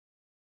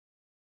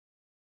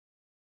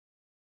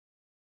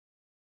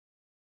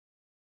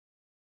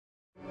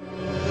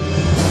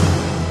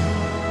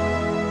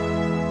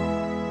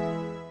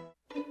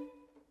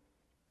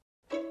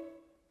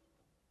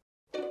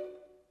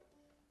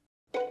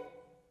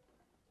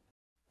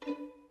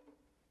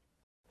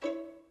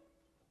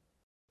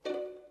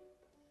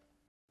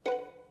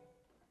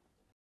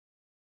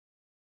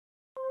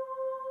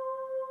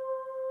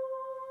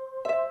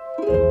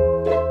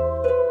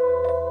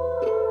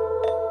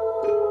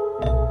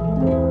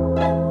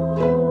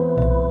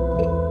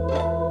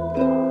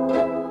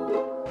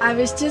I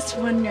was just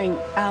wondering,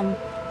 I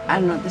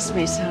don't know, this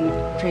may sound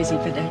crazy,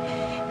 but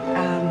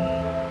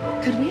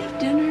could we have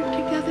dinner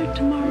together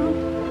tomorrow?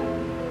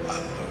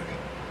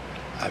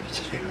 I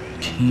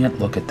Can't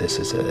look at this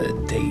as a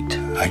date.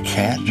 I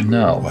can't?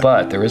 No, What?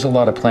 but there is a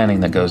lot of planning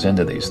that goes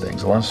into these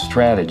things, a lot of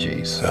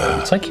strategy. So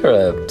it's like you're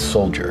a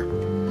soldier.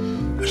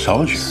 A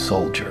soldier?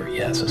 Soldier,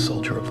 yes, a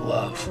soldier of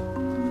love.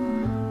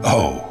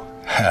 Oh,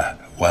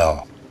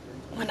 well.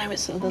 When I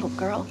was a little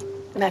girl,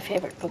 my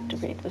favorite book to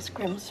read was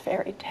Grimm's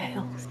fairy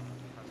tales.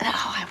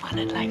 Oh, I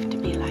wanted life to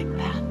be like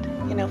that.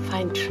 You know,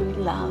 find true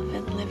love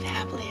and live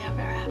happily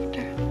ever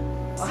after.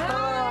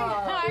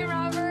 Hi,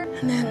 Robert.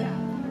 And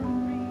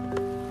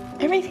then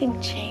everything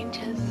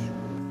changes.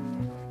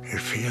 It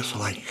feels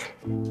like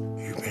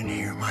you've been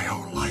here my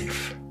whole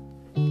life.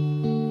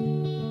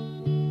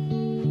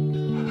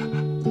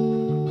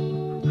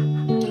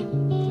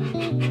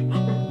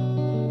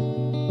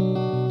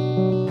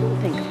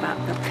 Think about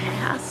the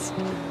past.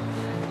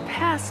 The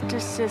past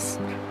is just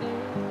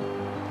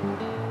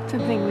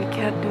something we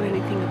can't do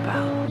anything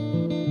about.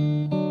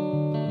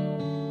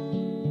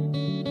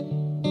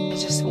 I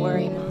just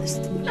worry,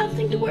 Melissa.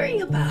 Nothing to worry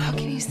about. How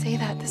can you say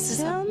that? This is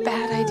a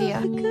bad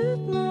idea.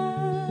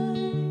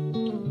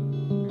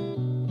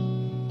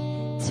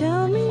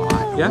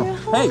 Yeah?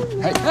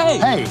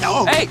 Hey!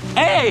 Oh.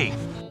 Hey!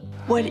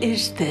 What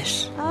is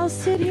this?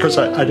 Because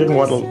I didn't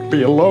want to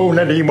be alone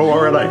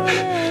anymore, and I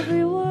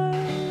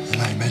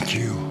met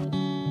you.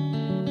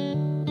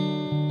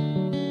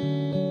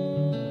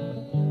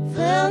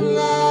 Fell in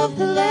love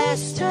the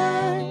last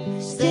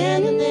time,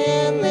 standing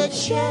in the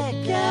check